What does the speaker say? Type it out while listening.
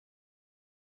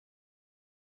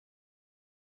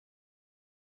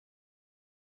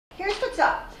what's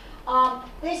up.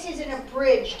 This is an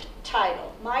abridged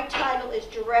title. My title is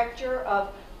Director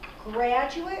of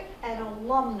Graduate and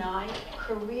Alumni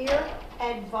Career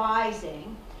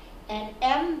Advising and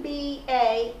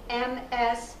MBA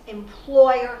MS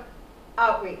Employer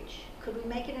Outreach. Could we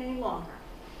make it any longer?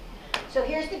 So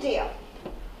here's the deal.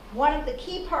 One of the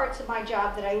key parts of my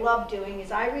job that I love doing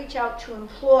is I reach out to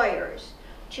employers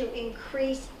to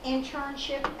increase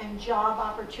internship and job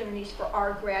opportunities for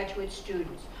our graduate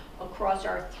students across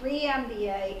our 3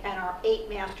 MBA and our 8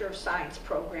 Master of Science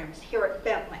programs here at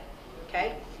Bentley,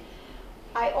 okay?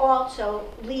 I also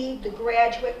lead the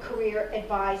graduate career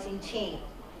advising team,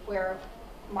 where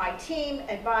my team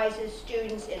advises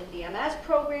students in the MS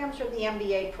programs or the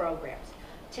MBA programs.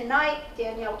 Tonight,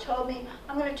 Danielle told me,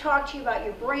 I'm going to talk to you about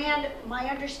your brand. My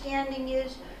understanding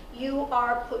is you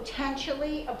are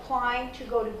potentially applying to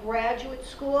go to graduate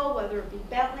school, whether it be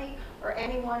Bentley or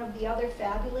any one of the other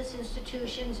fabulous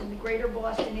institutions in the greater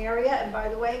Boston area. And by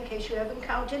the way, in case you haven't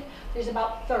counted, there's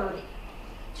about 30.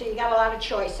 So you got a lot of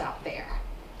choice out there.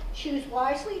 Choose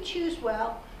wisely, choose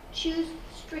well, choose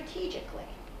strategically.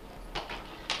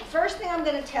 The first thing I'm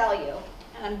going to tell you,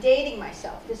 and I'm dating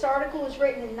myself, this article was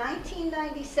written in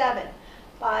 1997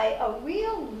 by a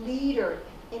real leader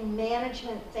in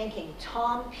management thinking,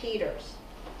 Tom Peters.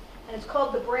 And it's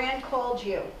called The Brand Called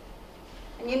You.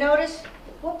 And you notice,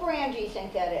 what brand do you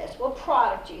think that is? What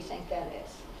product do you think that is?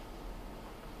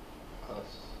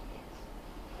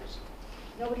 Us.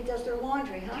 Nobody does their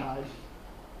laundry, huh? Tide.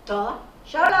 Duh.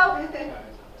 Shout out.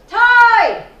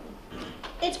 Tide!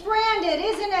 It's branded,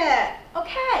 isn't it?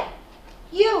 Okay.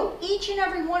 You, each and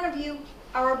every one of you,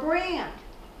 are a brand.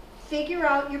 Figure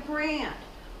out your brand.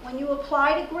 When you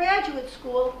apply to graduate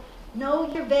school,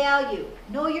 know your value.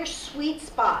 Know your sweet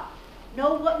spot.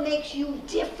 Know what makes you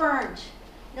different.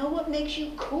 Know what makes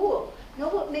you cool. Know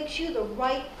what makes you the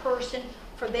right person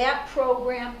for that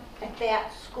program at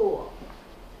that school.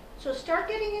 So start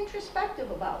getting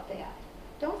introspective about that.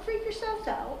 Don't freak yourselves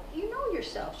out. You know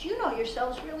yourselves. You know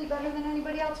yourselves really better than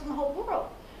anybody else in the whole world.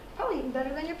 Probably even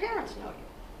better than your parents know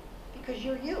you. Because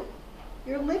you're you.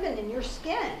 You're living in your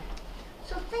skin.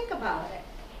 So think about it.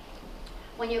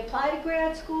 When you apply to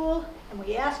grad school and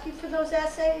we ask you for those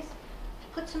essays,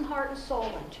 put some heart and soul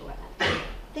into it.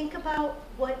 Think about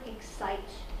what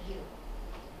excites you.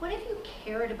 What have you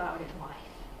cared about in life?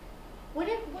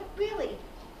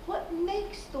 What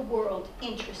makes the world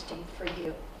interesting for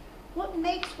you? What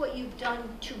makes what you've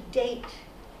done to date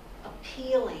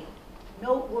appealing,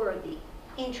 noteworthy,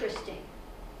 interesting?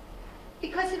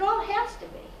 Because it all has to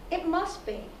be. It must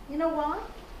be. You know why?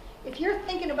 If you're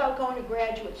thinking about going to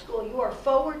graduate school, you are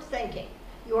forward thinking.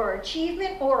 You are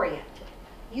achievement oriented.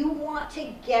 You want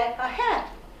to get ahead.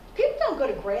 People don't go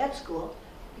to grad school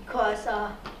because,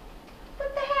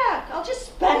 what the heck? I'll just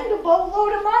spend a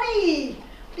boatload of money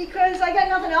because I got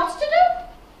nothing else to do.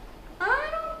 I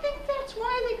don't think that's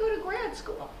why they go to grad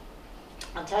school.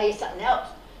 I'll tell you something else.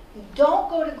 You don't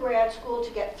go to grad school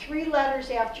to get 3 letters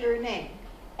after your name,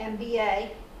 MBA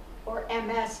or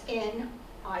MS in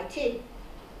IT,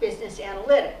 business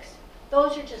analytics.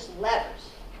 Those are just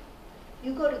letters.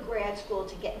 You go to grad school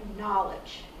to get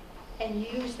knowledge and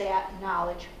use that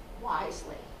knowledge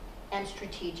wisely and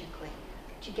strategically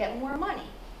to get more money,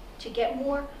 to get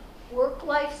more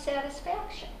work-life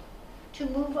satisfaction, to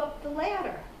move up the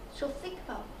ladder. So think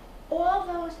about all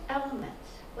those elements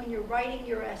when you're writing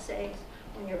your essays,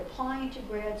 when you're applying to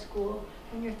grad school,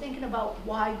 when you're thinking about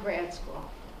why grad school.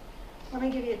 Let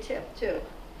me give you a tip too.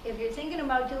 If you're thinking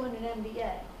about doing an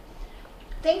MBA,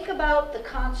 think about the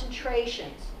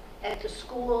concentrations at the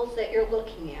schools that you're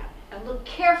looking at and look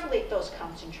carefully at those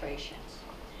concentrations.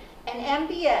 An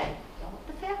MBA, don't let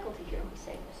the faculty hear me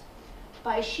say this,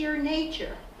 by sheer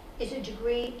nature is a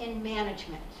degree in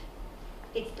management.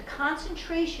 It's the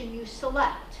concentration you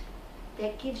select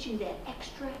that gives you that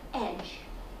extra edge.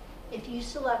 If you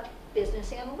select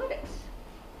business analytics,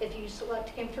 if you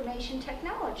select information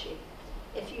technology,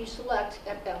 if you select,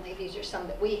 at Bentley, these are some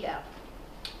that we have,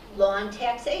 law and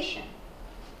taxation,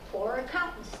 or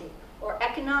accountancy, or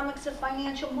economics of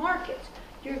financial markets,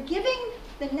 you're giving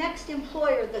the next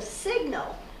employer the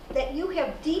signal that you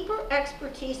have deeper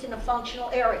expertise in a functional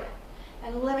area.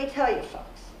 And let me tell you,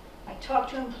 folks, I talk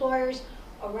to employers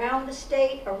around the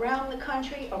state, around the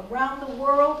country, around the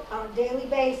world on a daily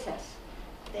basis.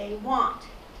 They want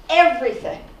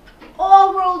everything,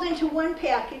 all rolled into one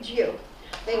package you.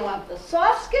 They want the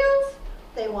soft skills,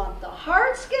 they want the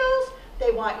hard skills,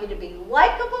 they want you to be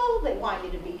likable, they want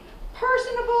you to be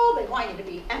personable, they want you to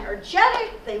be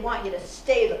energetic, they want you to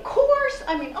stay the course.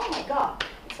 I mean, oh my God,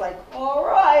 it's like, all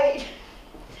right.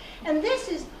 And this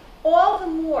is all the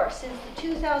more since the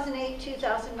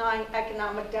 2008-2009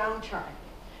 economic downturn.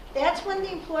 That's when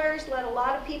the employers let a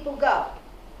lot of people go.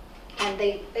 And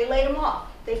they laid them off.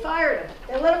 They fired them.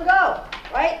 They let them go,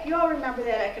 right? You all remember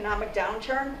that economic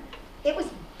downturn? It was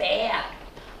bad.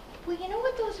 Well, you know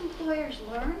what those employers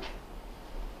learned?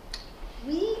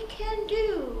 We can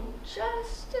do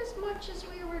just as much as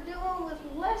we were doing with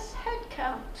less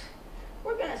headcount.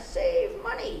 We're going to save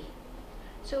money.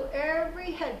 So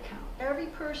every headcount, every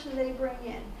person they bring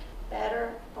in,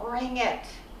 better bring it.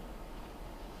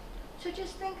 So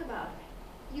just think about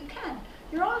it. You can.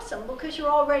 You're awesome because you're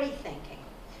already thinking.